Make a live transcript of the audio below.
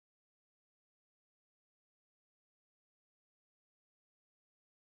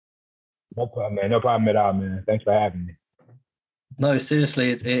No problem, man. No problem at all, man. Thanks for having me. No,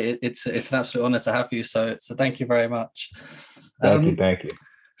 seriously, it's an absolute honor to have you. So thank you very much. Thank you. Um, Thank you.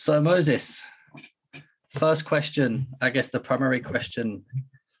 so Moses, first question, I guess the primary question.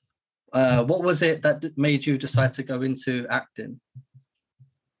 What was it that made you decide to go into acting?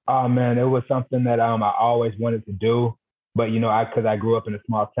 Oh man, it was something that I always wanted to do, but because I grew up in a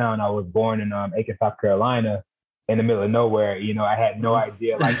small town, I was born in Aiken, South Carolina, in the middle of nowhere. I had no Mhm.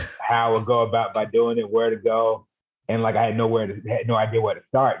 idea like how I would go about by doing it, where to go, and like I had no idea where to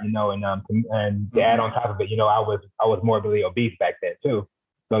start. And to add Mhm. on top of it, I was morbidly obese back then too.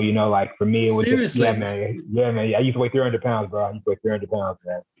 So like for me, it was just Seriously, yeah, man. I used to weigh 300 pounds, bro. I used to weigh 300 pounds,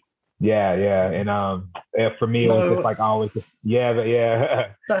 man. Yeah, yeah, and for me, it was just no, like always just yeah, but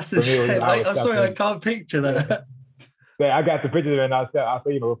yeah. that's For me, it was insane. just always I'm sorry, I something. can't picture that. Yeah, I got the pictures of it, and I'll show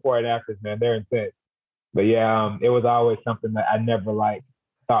you the before and afters, man. They're intense. But yeah, it was always something that I never like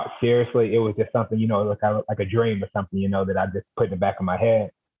thought seriously. It was just something, like a dream or something, that I just put in the back of my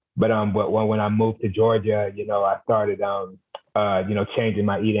head. But when I moved to Georgia, I started changing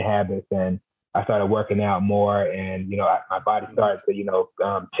my eating habits, and I started working out more, and my body started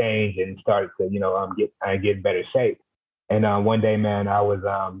to change and started to get in better shape. And one day, man, I was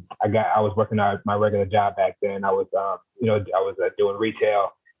working out my regular job back then. I was doing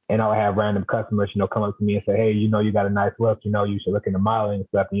retail, and I would have random customers, come up to me and say, hey, you got a nice look, you should look into modeling and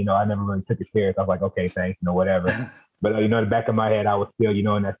stuff. And, I never really took it serious. I was like, okay, thanks, whatever. But, in the back of my head, I was still,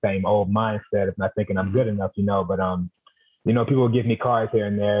 in that same old mindset of not thinking I'm good Mhm. enough, but, people would give me cards here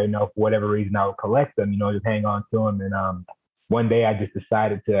and there, for whatever reason, I would collect them, just hang on to them. And one day I just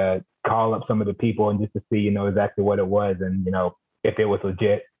decided to call up some of the people and just to see, exactly what it was and, if it was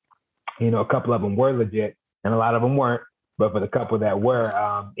legit. A couple of them were legit and a lot of them weren't. But for the couple that were,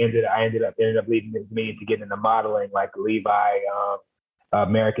 ended up leading me into getting into modeling, like Levi,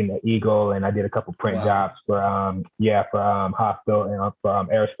 American Eagle, and I did a couple print Wow. jobs for Hostel and for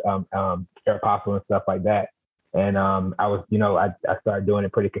Aeropostale and stuff like that. And I was, I started doing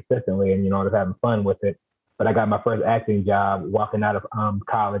it pretty consistently, and I was having fun with it. But I got my first acting job walking out of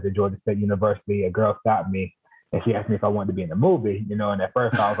college at Georgia State University. A girl stopped me and she asked me if I wanted to be in the movie, and at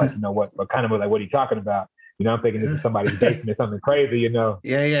first I was like, what kind of like, what are you talking about? I'm thinking this is somebody's basement or something crazy.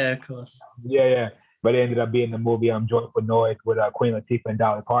 Yeah, yeah, of course. Yeah, yeah. But it ended up being the movie Joyful Noise with Queen Latifah and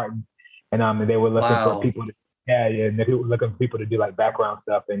Dolly Parton, and they were looking for Wow. people to yeah, and they were looking for people to do like background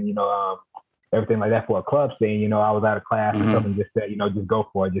stuff and everything like that for a club scene. I was out of class and Mhm. something just said, just go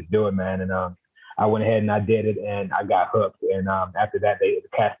for it, just do it, man. And I went ahead and I did it, and I got hooked. And after that, the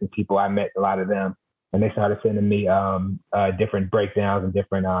casting people, I met a lot of them, and they started sending me different breakdowns and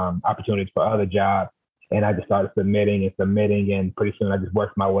different opportunities for other jobs. And I just started submitting, and pretty soon I just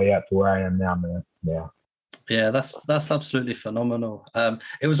worked my way up to where I am now, man. Yeah. Yeah, that's absolutely phenomenal.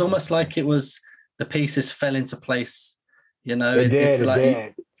 It was almost like it was the pieces fell into place. It It's did. It like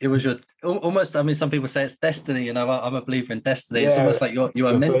did. it was your almost. I mean, some people say it's destiny. I'm a believer in destiny. It's Yeah, almost like you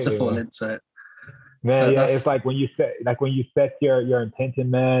are meant to completely, fall man. into it. Man, So yeah, it's that's like when you set your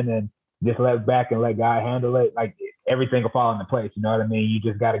intention, man, and just let back and let God handle it. Like everything will fall into place. You know what I mean? You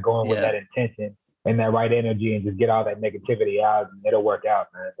just got to go in with yeah, that intention and that right energy, and just get all that negativity out, and it'll work out,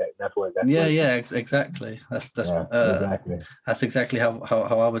 man. That's what it is. yeah, exactly. Yeah, exactly, That's exactly how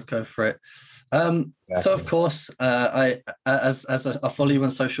I would go for it. So of exactly. course, I follow you on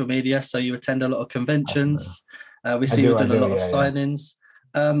social media. So you attend a lot of Awesome, man. conventions. We see you I doing a do. lot of Yeah, yeah. signings.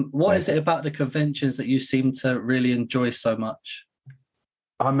 What is Thank it you. about the conventions that you seem to really enjoy so much?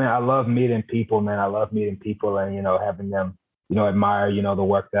 Oh man, I love meeting people, man. I love meeting people and having them, admire, the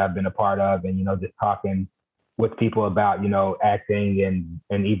work that I've been a part of, and just talking with people about, acting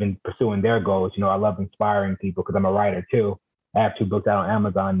and even pursuing their goals. I love inspiring people because I'm a writer too. I have two books out on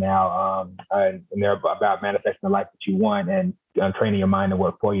Amazon now, and they're about manifesting the life that you want and training your mind to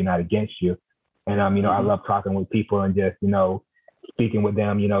work for you, not against you. And I Mhm. love talking with people and just speaking with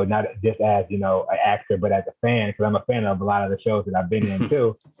them, not just as, an actor, but as a fan, because I'm a fan of a lot of the shows that I've been in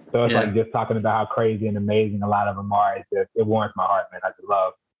too. So it's Yeah, like just talking about how crazy and amazing a lot of them are. It warms my heart, man. I just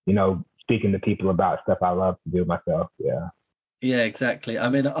love, speaking to people about stuff I love to do myself. Yeah. yeah, exactly. I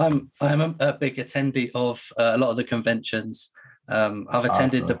mean, I'm a big attendee of a lot of the conventions. I've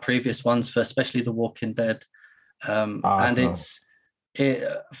attended the Awesome. previous ones for especially The Walking Dead. And Awesome.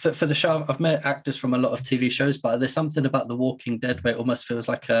 for the show, I've met actors from a lot of TV shows, but there's something about The Walking Dead where it almost feels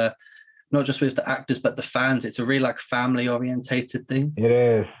like a not just with the actors but the fans. It's a really like family orientated thing. It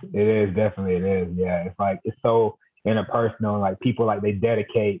is. It is. Definitely it is. Yeah. It's like, it's so interpersonal. Like people, like they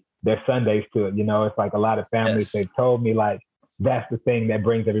dedicate their Sundays to it. It's like a lot of families, Yes. they've told me like, that's the thing that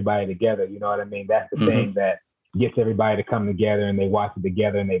brings everybody together. You know what I mean? That's the Hmm. thing that gets everybody to come together and they watch it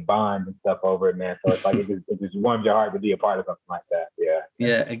together and they bond and stuff over it, man. So it's like it just warms your heart to be a part of something like that. Yeah.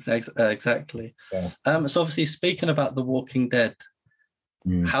 Yeah, exactly. Yeah. So obviously, speaking about The Walking Dead,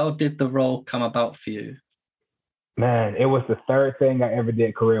 how did the role come about for you? Man, it was the third thing I ever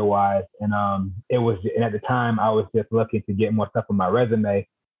did career-wise, and and at the time I was just looking to get more stuff on my resume,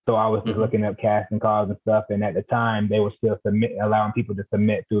 so I was just looking up casting calls and stuff. And at the time, they were still allowing people to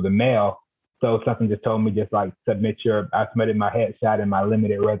submit through the mail. So something just told me just like I submitted my headshot and my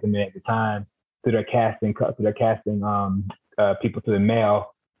limited resume at the time to their casting people through the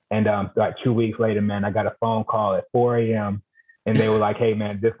mail. And like 2 weeks later, man, I got a phone call at 4 a.m. and they were like, "Hey,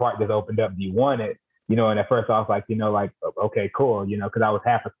 man, this part just opened up. Do you want it?" And at first I was like, okay, cool, because I was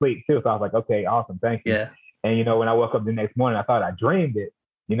half asleep too. So I was like, okay, awesome, thank you. Yeah. And when I woke up the next morning, I thought I dreamed it,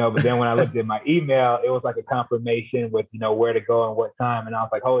 but then when I looked at my email, it was like a confirmation with, where to go and what time. And I was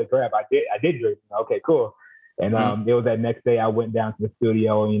like, holy crap, I did dream. Okay, cool. And it was that next day I went down to the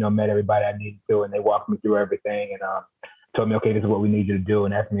studio and, met everybody I needed to, and they walked me through everything and told me, okay, this is what we need you to do,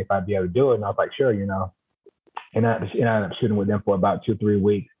 and asked me if I'd be able to do it. And I was like, sure, And I ended up shooting with them for about 2-3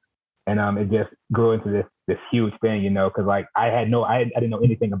 weeks. And it just grew into this huge thing, because like I didn't know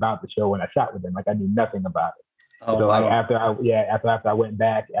anything about the show when I shot with them. Like I knew nothing about it. Oh, so wow. like after I went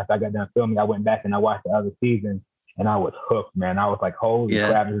back, after I got done filming, I went back and I watched the other season, and I was hooked, man. I was like, holy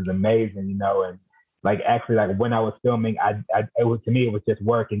crap, this is amazing, And like actually, like when I was filming, to me it was just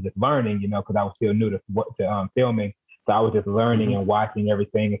work and just learning, because I was still new to filming. So I was just learning and watching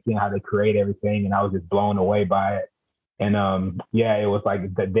everything and seeing how they create everything, and I was just blown away by it. And it was like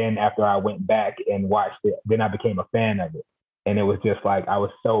then after I went back and watched it, then I became a fan of it. And it was just like I was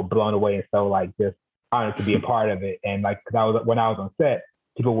so blown away and so like just honored to be a part of it. And like because when I was on set,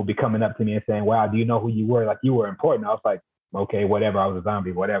 people would be coming up to me and saying, "Wow, do you know who you were? Like you were important." I was like, "Okay, whatever. I was a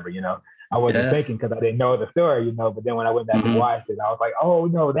zombie, whatever." I wasn't thinking because I didn't know the story, But then when I went back and watched it, I was like, "Oh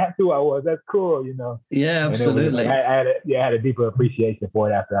no, that's who I was. That's cool," Yeah, absolutely. And I had a deeper appreciation for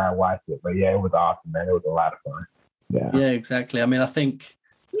it after I watched it. But yeah, it was awesome, man. It was a lot of fun. Yeah, exactly. I mean, I think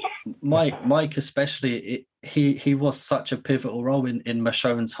Mike especially, he was such a pivotal role in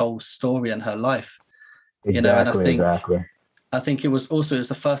Michonne's whole story and her life. Exactly, and I think it was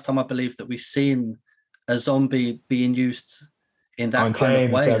the first time I believe that we've seen a zombie being used in that kind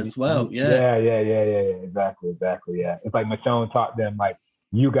of way as well. Yeah. Exactly. Yeah. It's like Michonne taught them like,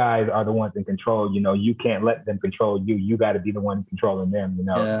 you guys are the ones in control. You can't let them control you. You got to be the one controlling them.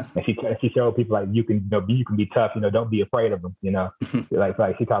 Yeah. And she showed people like you can be tough. Don't be afraid of them.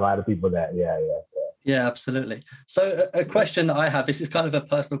 like she taught a lot of people that. Yeah, absolutely. So a question I have. This is kind of a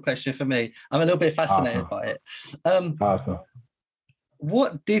personal question for me. I'm a little bit fascinated by it. Awesome.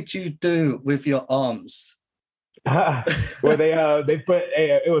 What did you do with your arms? Well, they put.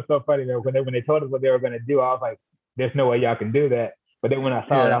 It was so funny though when they told us what they were going to do. I was like, "There's no way y'all can do that." But then when I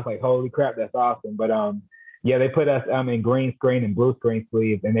saw it, I was like, holy crap, that's awesome. But they put us in green screen and blue screen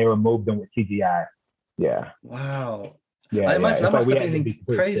sleeves, and they removed them with CGI. Yeah. Wow. Yeah. I imagine that must like have been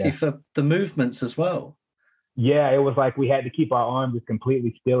crazy for the movements as well. Yeah, it was like we had to keep our arms as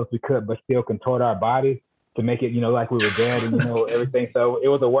completely still as we could, but still contort our bodies to make it, like we were dead and, everything. So it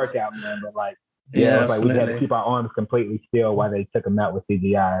was a workout, man. But like, it was like we had to keep our arms completely still while they took them out with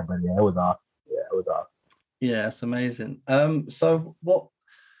CGI. But yeah, it was awesome. Yeah, it was awesome. Yeah, it's amazing. So what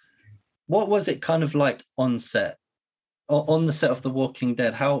was it kind of like on set, or on the set of The Walking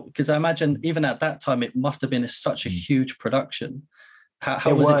Dead? Because I imagine even at that time it must have been such a huge production.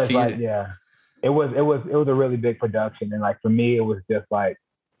 How was it for like, you? Yeah, it was a really big production, and like for me, it was just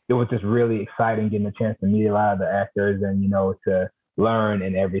really exciting getting a chance to meet a lot of the actors and to learn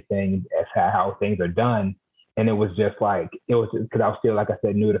and everything as how things are done. And it was just because I was still, like I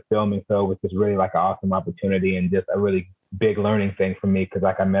said, new to filming. So it was just really like an awesome opportunity and just a really big learning thing for me. Cause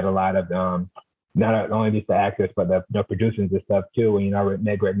like I met a lot of, not only just the actors, but the producers and stuff too. And, I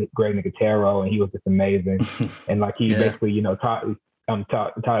met Greg Nicotero, and he was just amazing. And like, he basically, taught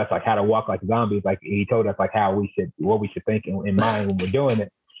us like how to walk like zombies. Like he told us like what we should think in mind when we're doing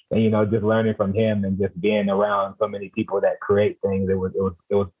it. And, just learning from him and just being around so many people that create things. It was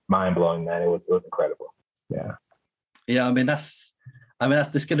mind blowing, man. It was incredible. Yeah. Yeah. I mean, this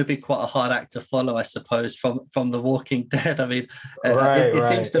going to be quite a hard act to follow, I suppose, from The Walking Dead. I mean, it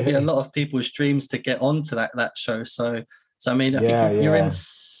seems to be a lot of people's dreams to get onto that show. So I mean, I think you're in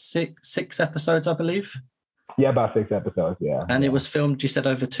six episodes, I believe. Yeah, about 6 episodes. Yeah. And it was filmed, you said,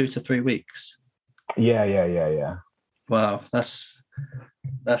 over 2 to 3 weeks. Yeah. Wow, that's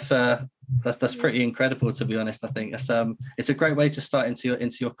That's pretty incredible, to be honest. I think it's a great way to start into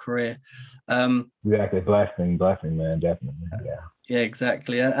your career. Exactly, blessing, man, definitely. Yeah,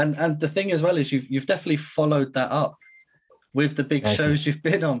 exactly. And the thing as well is you've definitely followed that up with the big shows you've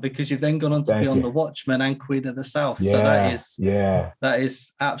been on, because you've then gone on to be on the Watchmen and Queen of the South. So that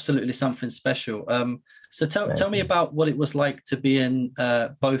is absolutely something special. So tell me about what it was like to be in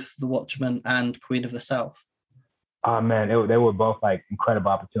both the Watchmen and Queen of the South. Oh man, they were both like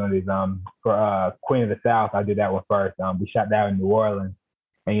incredible opportunities. For Queen of the South, I did that one first. We shot that in New Orleans,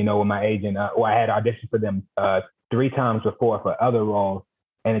 and with my agent, I had auditioned for them 3 times before for other roles,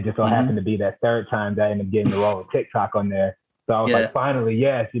 and it just so happened to be that third time that I ended up getting the role of TikTok on there. So I was like, finally,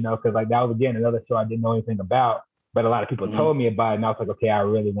 yes, because like that was again another show I didn't know anything about, but a lot of people told me about it, and I was like, okay, I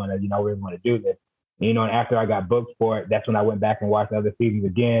really want to, really want to do this. And after I got booked for it, that's when I went back and watched the other seasons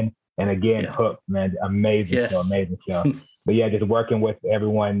again and again. Hooked, man, amazing show. But yeah, just working with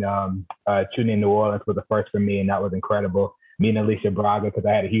everyone, shooting in New Orleans was the first for me, and that was incredible. Meeting Alicia Braga, because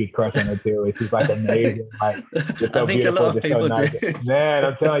I had a huge crush on her too. And she's like amazing, like just so I think beautiful, a lot of people do. Man,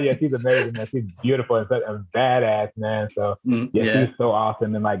 I'm telling you, she's amazing, man. She's beautiful and such a badass, man. So she's so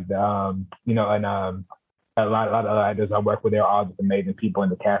awesome, and like the a lot of actors I work with, they're all just amazing people,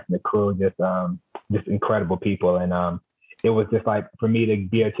 and the cast and the crew, just incredible people. And it was just like for me to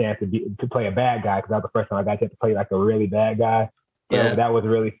be a chance to play a bad guy, because that was the first time I got to play like a really bad guy. So that was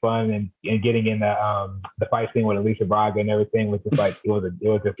really fun, and getting in the fight scene with Alicia Braga and everything was just like it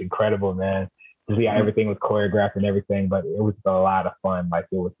was just incredible, man. To see how everything was choreographed and everything, but it was a lot of fun. Like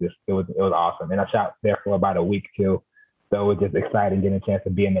it was awesome, and I shot there for about a week too. So it was just exciting getting a chance to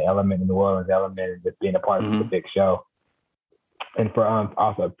be in the element, in New Orleans element, and just being a part of the big show. And for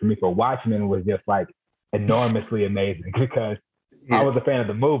also for me, for Watchmen was just like enormously amazing, because I was a fan of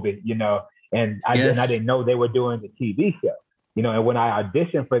the movie, and I didn't know they were doing the TV show. And when I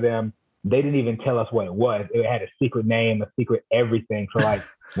auditioned for them, they didn't even tell us what it was. It had a secret name, a secret everything. So like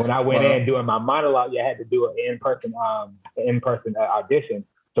when I went in doing my monologue, I had to do an in-person audition.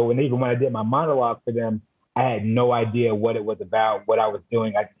 So when I did my monologue for them, I had no idea what it was about, what I was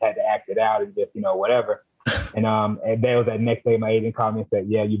doing. I just had to act it out and just, whatever. And that was that next day, my agent called me and said,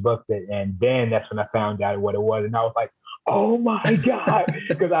 yeah, you booked it. And then that's when I found out what it was. And I was like, oh my God,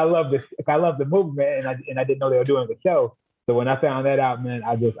 because I love the movie, man. And I didn't know they were doing the show. So when I found that out, man,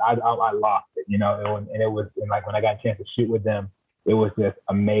 I lost it, and it was, and like when I got a chance to shoot with them, it was just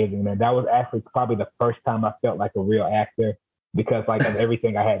amazing, man. That was actually probably the first time I felt like a real actor, because like of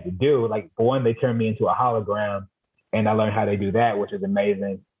everything I had to do. Like for one, they turned me into a hologram, and I learned how they do that, which is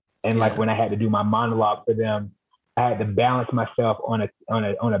amazing. And like when I had to do my monologue for them, I had to balance myself on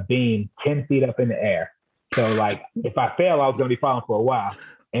a beam 10 feet up in the air. So like if I fail, I was going to be falling for a while.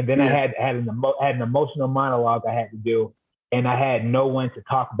 And then I had an emotional monologue I had to do. And I had no one to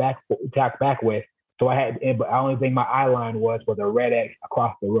talk back with. So the only thing my eye line was a red X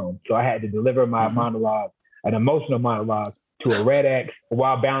across the room. So I had to deliver my monologue, an emotional monologue, to a red X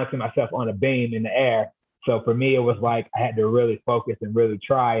while balancing myself on a beam in the air. So for me, it was like I had to really focus and really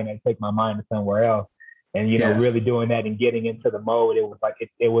try, and I'd take my mind to somewhere else. And really doing that and getting into the mode, it was like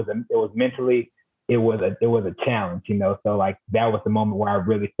it was mentally, it was a challenge, So like that was the moment where I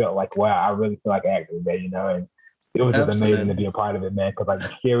really felt like, wow, I really feel like acting today, And it was just amazing to be a part of it, man, because like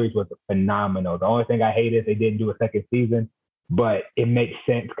the series was phenomenal. The only thing I hate is they didn't do a second season, but it makes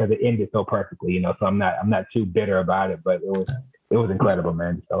sense because it ended so perfectly, So I'm not too bitter about it, but it was incredible,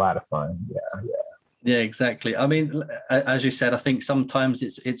 man. Just a lot of fun. Yeah, exactly. I mean, as you said, I think sometimes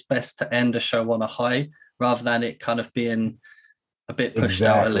it's best to end a show on a high rather than it kind of being a bit pushed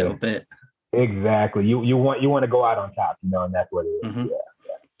out a little bit. Exactly. You want to go out on top, and that's what it is.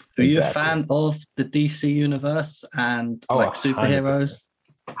 Are you a fan of the DC universe and like superheroes?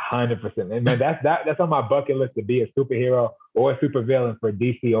 100%. Man, that's on my bucket list, to be a superhero or a supervillain for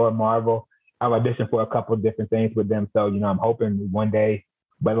DC or Marvel. I've auditioned for a couple of different things with them, so I'm hoping one day.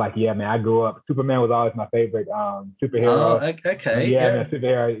 But like, yeah, man, I grew up. Superman was always my favorite superhero. Oh, okay. Man,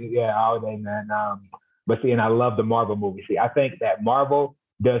 superhero, all day, man. But see, and I love the Marvel movies. See, I think that Marvel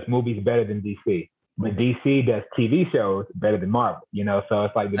does movies better than DC. But DC does TV shows better than Marvel, So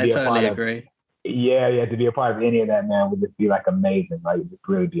it's like to be agree. To be a part of any of that, man, would just be like amazing. Like it'd just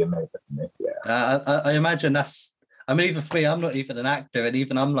really be amazing for me. Yeah. I imagine even for me, I'm not even an actor, and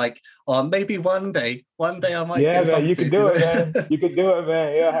even I'm like, oh, maybe one day I might. Yeah, man, you can do it, man. You can do it,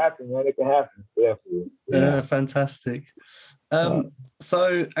 man. It'll happen, man. It can happen. Yeah. Fantastic.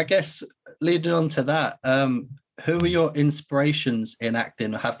 So I guess leading on to that, who are your inspirations in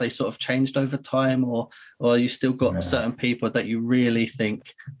acting? Have they sort of changed over time, or you still got certain people that you really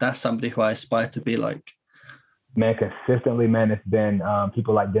think that's somebody who I aspire to be like? Man, consistently, man, it's been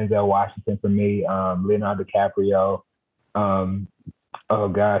people like Denzel Washington for me, Leonardo DiCaprio. Um, oh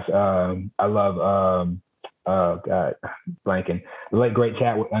gosh, I love oh god, blanking. The late great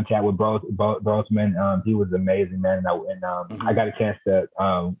chat with Brosman. He was amazing, man. I got a chance to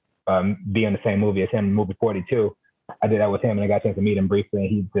be in the same movie as him, movie 42. I did that with him, and I got a chance to meet him briefly. And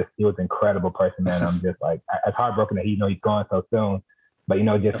he was an incredible person, man. I'm just like, it's heartbroken that he's gone so soon. But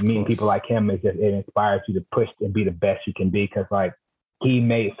just meeting people like him is just, it inspires you to push and be the best you can be, because like he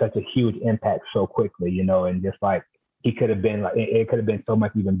made such a huge impact so quickly, and just like he could have been like, it could have been so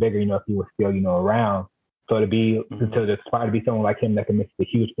much even bigger, if he was still around. So to aspire to be someone like him that can make a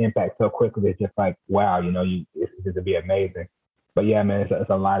huge impact so quickly, it's just like, wow, it's just to be amazing. But yeah, man, it's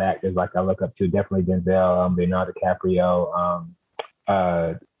a lot of actors like I look up to. Definitely Denzel, Leonardo DiCaprio,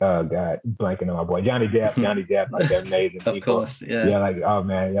 God, blanking on my boy Johnny Depp, like they're amazing of people. Course, yeah. Yeah, like, oh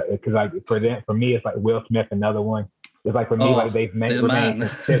man, because like for me, it's like Will Smith, another one. It's like for me, like they've remained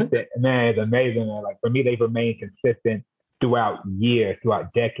consistent. Man, it's amazing, man. Like for me, they've remained consistent throughout years,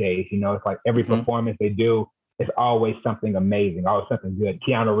 throughout decades. It's like every performance they do is always something amazing, always something good.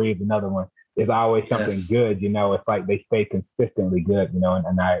 Keanu Reeves, another one. It's always something good. It's like they stay consistently good. And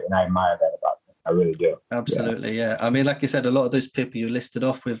I admire that about them. I really do. Absolutely, yeah. I mean, like you said, a lot of those people you listed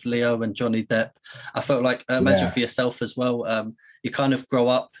off with Leo and Johnny Depp, I felt like, imagine for yourself as well, you kind of grow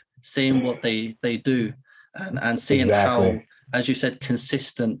up seeing what they do and seeing how, as you said,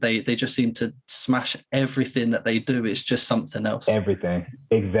 consistent they just seem to smash everything that they do. It's just something else. Everything.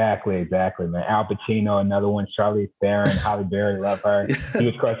 Exactly, man. Al Pacino, another one. Charlize Theron, Halle Berry, love her. He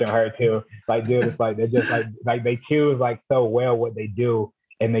was crushing her too. Like, dude, it's like they're just like they choose like so well what they do,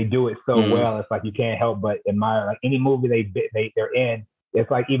 and they do it so well. It's like you can't help but admire. Like any movie they're in, it's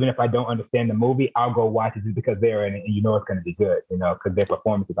like even if I don't understand the movie, I'll go watch it just because they're in it, and it's going to be good. Because their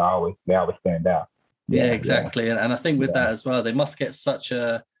performances always stand out. Yeah, exactly. And I think with that as well, they must get such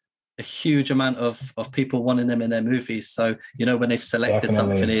a huge amount of people wanting them in their movies. So, when they've selected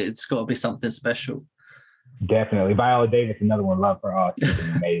something, it's got to be something special. Definitely. Viola Davis, another one, love her. Oh, she's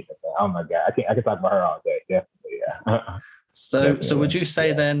amazing. Oh my God. I can talk about her all day. Definitely, yeah. So would you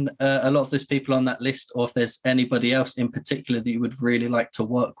say then a lot of those people on that list, or if there's anybody else in particular that you would really like to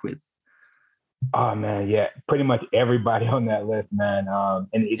work with? Oh man, yeah, pretty much everybody on that list, man.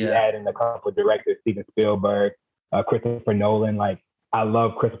 And if you add in a couple of directors, Steven Spielberg, Christopher Nolan, like I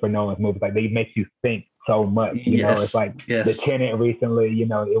love Christopher Nolan's movies. Like they make you think so much. It's like The Tenet recently. It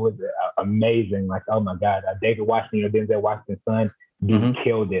was amazing. Like, oh my God, David Washington, Denzel Washington's son, dude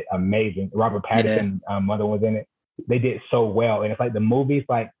killed it. Amazing. Robert Pattinson, mother was in it. They did so well, and it's like the movies,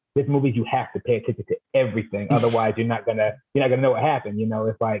 like. This movie, you have to pay attention to everything. Otherwise, you're not gonna know what happened.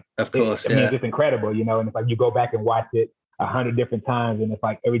 It's like, of course, it's just incredible. And it's like you go back and watch it 100 different times, and it's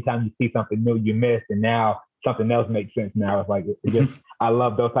like every time you see something new, you miss, and now something else makes sense. Now it's like I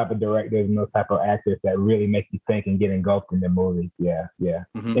love those type of directors and those type of actors that really make you think and get engulfed in their movies. Yeah.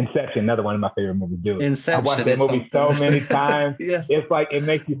 Inception, another one of my favorite movies. Dude, Inception. I watched that movie so many times. It's like it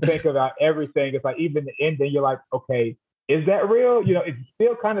makes you think about everything. It's like even the ending, you're like, okay. Is that real? It's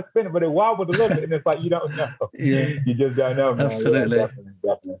still kind of spinning, but it wobbles a little bit, and it's like you don't know. You just don't know, man. Absolutely,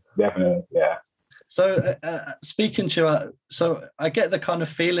 definitely, yeah. So, speaking to you, so I get the kind of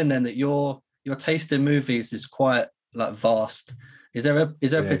feeling then that your taste in movies is quite like vast. Is there a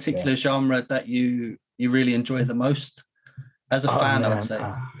particular genre that you really enjoy the most as a fan? Man. I would say.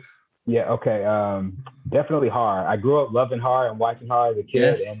 Definitely horror. I grew up loving horror and watching horror as a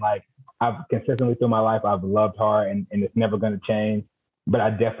kid, and like. I've consistently through my life, I've loved horror, and it's never going to change. But I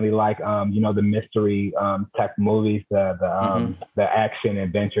definitely like, the mystery type movies, the action,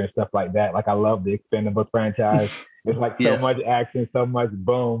 adventure, and stuff like that. Like I love the Expendables franchise. It's like so much action, so much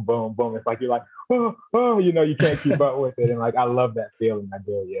boom, boom, boom. It's like you're like, you can't keep up with it, and like I love that feeling. I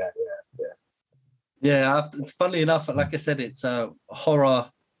do, yeah. Funnily enough, like I said, it's horror.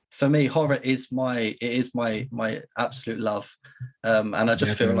 For me, horror is my absolute love, and I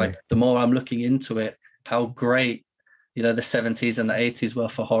just feel like the more I'm looking into it, how great the 70s and the 80s were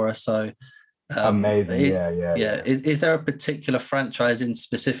for horror. So amazing, Is there a particular franchise in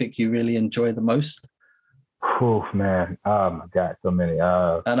specific you really enjoy the most? Oh man, oh my God, so many.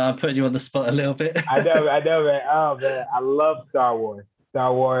 And I'm putting you on the spot a little bit. I know, man. Oh man, I love Star Wars.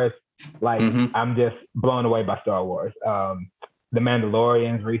 Like I'm just blown away by Star Wars. The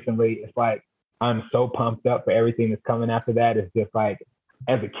Mandalorians recently, it's like I'm so pumped up for everything that's coming after that. It's just like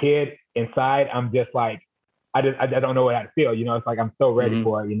as a kid inside, I'm just like I don't know how to feel. It's like I'm so ready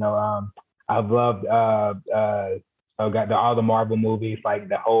for it. I've loved all the Marvel movies, like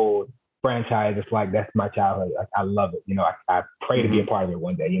the whole franchise. It's like that's my childhood. Like I love it. I pray to be a part of it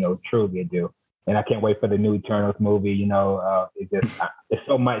one day. Truly I do. and I can't wait for the new Eternals movie. You know, it's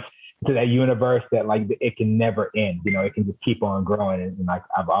so much to that universe that like it can never end. You know, it can just keep on growing, and like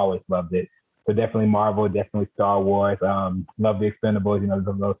I've always loved it. So definitely Marvel, definitely Star Wars. Love the Expendables. You know,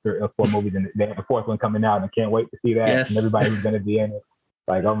 those 4 movies, and they have the 4th one coming out, and I can't wait to see that. Yes. And everybody who's going to be in it.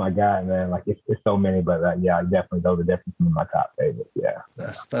 Like, oh my God, man! Like it's so many, but yeah, definitely those are definitely some of my top favorites. Yeah,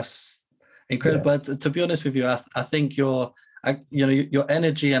 that's incredible. Yeah. But to be honest with you, I think your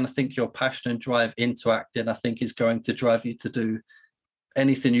energy and I think your passion and drive into acting, I think is going to drive you to do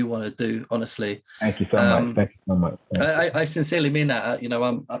anything you want to do. Honestly, thank you so much. Thank you so much. I sincerely mean that. You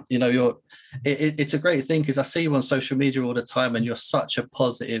know, it's a great thing because I see you on social media all the time, and you're such a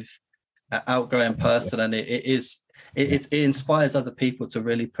positive, outgoing person, and it inspires other people to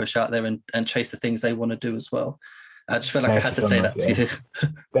really push out there and chase the things they want to do as well. I just feel like I had to say that to you.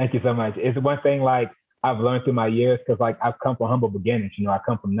 Thank you so much. It's one thing like I've learned through my years, because like I've come from humble beginnings. You know, I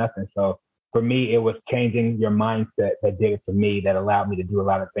come from nothing. So for me, it was changing your mindset that did it for me, that allowed me to do a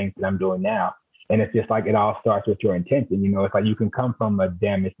lot of things that I'm doing now. And it's just like it all starts with your intention. You know, it's like you can come from a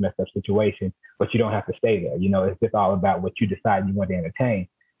damaged, messed up situation, but you don't have to stay there. You know, it's just all about what you decide you want to entertain.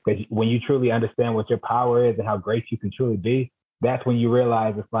 Because when you truly understand what your power is and how great you can truly be, that's when you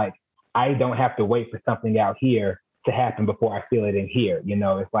realize it's like, I don't have to wait for something out here to happen before I feel it in here. You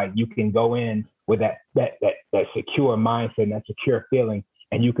know, it's like you can go in with that secure mindset and that secure feeling,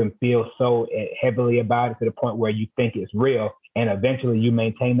 and you can feel so heavily about it to the point where you think it's real. And eventually you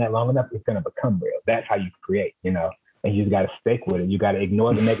maintain that long enough, it's going to become real. That's how you create, you know, and you just got to stick with it. You got to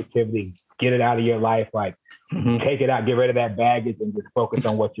ignore the negativity, get it out of your life, like take it out, get rid of that baggage and just focus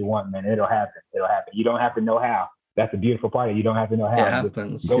on what you want, man. It'll happen. It'll happen. You don't have to know how. That's the beautiful part of it. You don't have to know how. It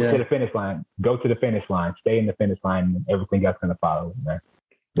happens. Go to the finish line. Go to the finish line. Stay in the finish line, and everything else going to follow, man.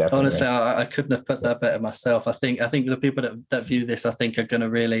 Definitely. Honestly, I couldn't have put that better myself. I think the people that view this, I think, are going to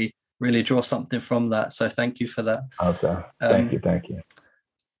really, really draw something from that. So thank you for that. Okay. Thank you.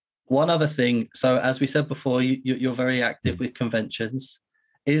 One other thing. So as we said before, you're very active with conventions.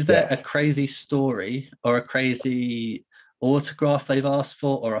 Is there a crazy story or a crazy autograph they've asked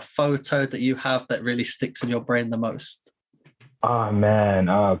for, or a photo that you have that really sticks in your brain the most? Oh man.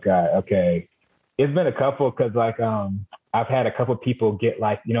 Oh God. Okay. It's been a couple, because like I've had a couple of people get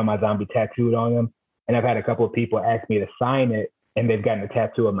like, you know, my zombie tattooed on them, and I've had a couple of people ask me to sign it, and they've gotten a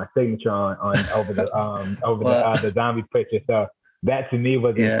tattoo of my signature on over the zombie picture. So that to me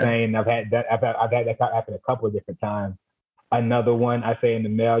was insane. I've had that happen a couple of different times. Another one I say in the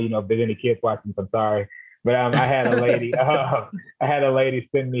mail, you know, if there's any kids watching, I'm sorry. But I had a lady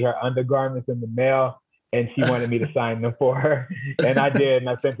send me her undergarments in the mail, and she wanted me to sign them for her. And I did, and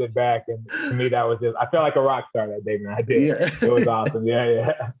I sent it back. And to me, that was just, I felt like a rock star that day, man. I did. Yeah. It was awesome.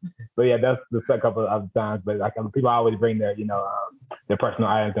 Yeah. So yeah, that's a couple of times. But like people always bring their, you know, their personal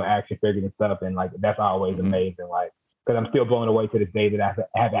items, their action figures and stuff. And like, that's always amazing. Like, because I'm still blown away to this day that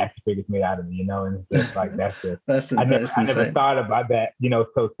I have action figures made out of me, you know, and it's just like, that's just, I never thought about that, you know,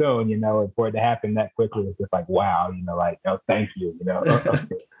 so soon, you know, and for it to happen that quickly, it's just like, wow, you know, like, oh, thank you, you know.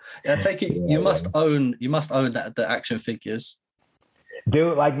 I take it you must own that the action figures.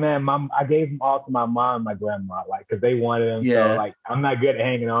 Dude, like, man, I gave them all to my mom and my grandma, like, because they wanted them. Yeah. So, like, I'm not good at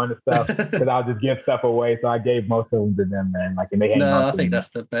hanging on to stuff because I'll just give stuff away. So I gave most of them to them, man. Like, and they hang on. No, I think that's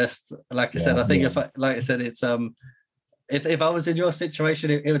the best. Like I said, I think it's if I was in your situation,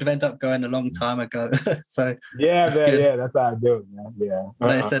 it would have ended up going a long time ago. So that's how I do it, man. Yeah.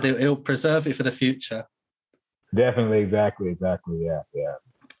 Like I said, it'll preserve it for the future. Definitely, exactly.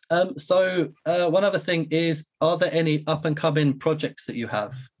 Yeah. So one other thing is, are there any up and coming projects that you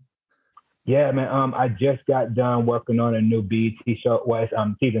have? Yeah, man. I just got done working on a new BET show. Well, it's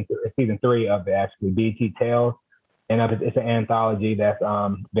season 3 of it, actually, BET Tales. And it's an anthology that's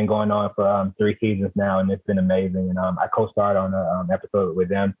been going on for 3 seasons now, and it's been amazing. And I co-starred on an episode with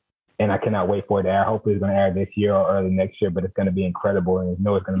them, and I cannot wait for it to air. Hopefully, it's going to air this year or early next year, but it's going to be incredible, and I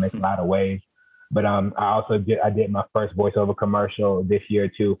know it's going to make a lot of waves. But I did my first voiceover commercial this year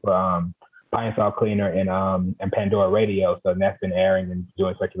too for Pine Sol Cleaner and Pandora Radio, so that's been airing and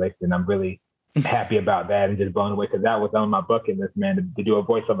doing circulation, and I'm really happy about that and just blown away because that was on my bucket list, man, to do a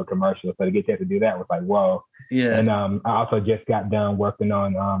voiceover commercial. So to get a chance to do that was like, whoa. Yeah. And I also just got done working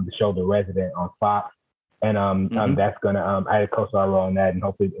on the show The Resident on Fox. And that's going to, I had a co-star role on that, and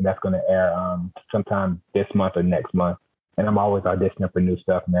hopefully that's going to air sometime this month or next month. And I'm always auditioning for new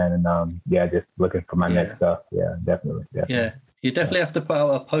stuff, man. And just looking for my next stuff. Yeah, definitely. Yeah. You definitely have to put out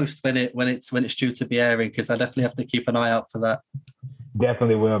a post when it's due to be airing, because I definitely have to keep an eye out for that.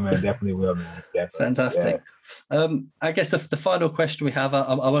 Definitely will, man. Definitely. Fantastic. I guess the final question we have,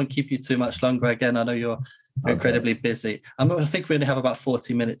 I won't keep you too much longer. Again, I know you're incredibly busy. I think we only have about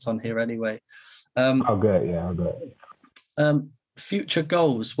 40 minutes on here anyway. Oh, good. Yeah, oh, good. Future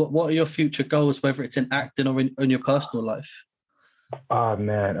goals. What are your future goals, whether it's in acting or in your personal life? Oh,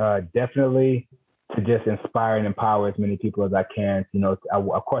 man, definitely to just inspire and empower as many people as I can. You know,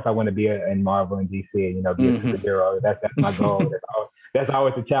 of course, I want to be in Marvel and DC. You know, be a superhero. That's my goal. That's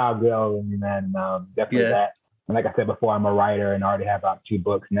always a child goal in me, man. Definitely that. And like I said before, I'm a writer and I already have about 2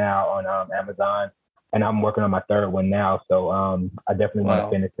 books now on Amazon, and I'm working on my 3rd one now. So I definitely want to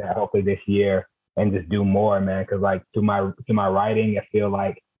finish that hopefully this year and just do more, man. Because like through my writing, I feel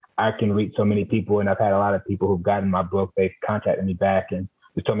like I can reach so many people, and I've had a lot of people who've gotten my book. They've contacted me back and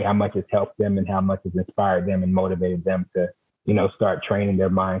just told me how much it's helped them and how much it's inspired them and motivated them to, you know, start training their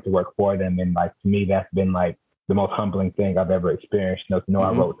mind to work for them. And like, to me, that's been like the most humbling thing I've ever experienced, you know, to know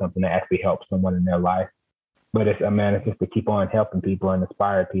I wrote something that actually helped someone in their life. But it's just to keep on helping people and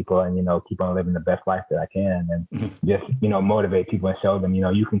inspire people and, you know, keep on living the best life that I can and just, you know, motivate people and show them, you know,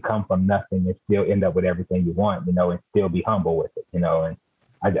 you can come from nothing and still end up with everything you want, you know, and still be humble with it, you know. And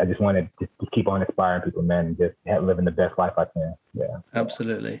I just want to keep on inspiring people, man, and just living the best life I can. Yeah,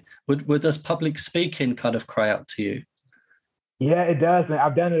 absolutely. Would does public speaking kind of cry out to you? Yeah, it does, man.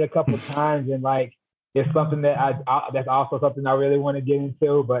 I've done it a couple of times, and like it's something that that's also something I really want to get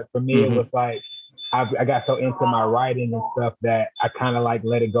into. But for me, it was like I got so into my writing and stuff that I kind of like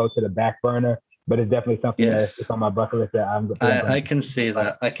let it go to the back burner. But it's definitely something that's on my bucket list that I can see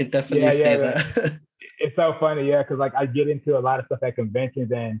that. I can definitely see that. It's so funny, because like I get into a lot of stuff at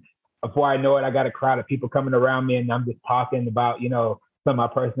conventions, and before I know it, I got a crowd of people coming around me, and I'm just talking about, you know, some of my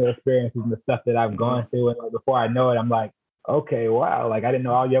personal experiences and the stuff that I've gone through. And like, before I know it, I'm like, okay, wow, like I didn't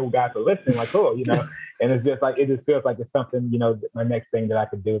know all you guys were listening. Like, cool, you know. And it's just like it just feels like it's something, you know, my next thing that I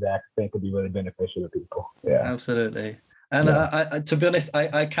could do that I think could be really beneficial to people. Yeah, absolutely. And I to be honest,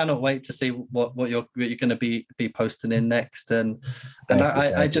 I cannot wait to see what you're going to be posting in next. And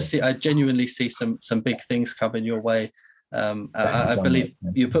I genuinely see some big things coming your way. I believe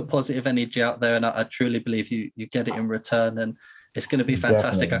you put positive energy out there, and I truly believe you get it in return. And it's going to be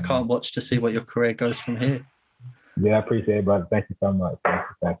fantastic. Definitely. I can't watch to see what your career goes from here. Yeah, I appreciate it, brother. Thank you so much.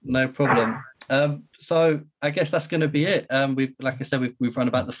 Thank you. No problem. So I guess that's going to be it. Like I said, we've run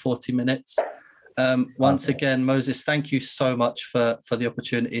about the 40 minutes. Once again, Moses, thank you so much for the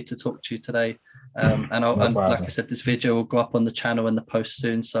opportunity to talk to you today. And like I said, this video will go up on the channel and the post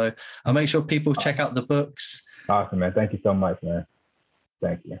soon. So I'll make sure people check out the books. Awesome, man. Thank you so much, man.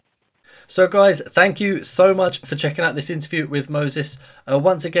 Thank you. So guys, thank you so much for checking out this interview with Moses.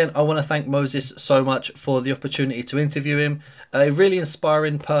 Once again, I want to thank Moses so much for the opportunity to interview him. A really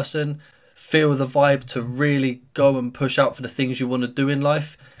inspiring person. Feel the vibe to really go and push out for the things you want to do in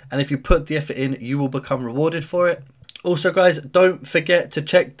life. And if you put the effort in, you will become rewarded for it. Also, guys, don't forget to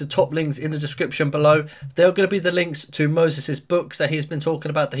check the top links in the description below. They're going to be the links to Moses's books that he's been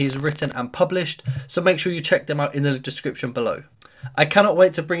talking about, that he's written and published. So make sure you check them out in the description below. I cannot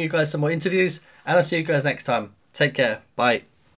wait to bring you guys some more interviews, and I'll see you guys next time. Take care. Bye.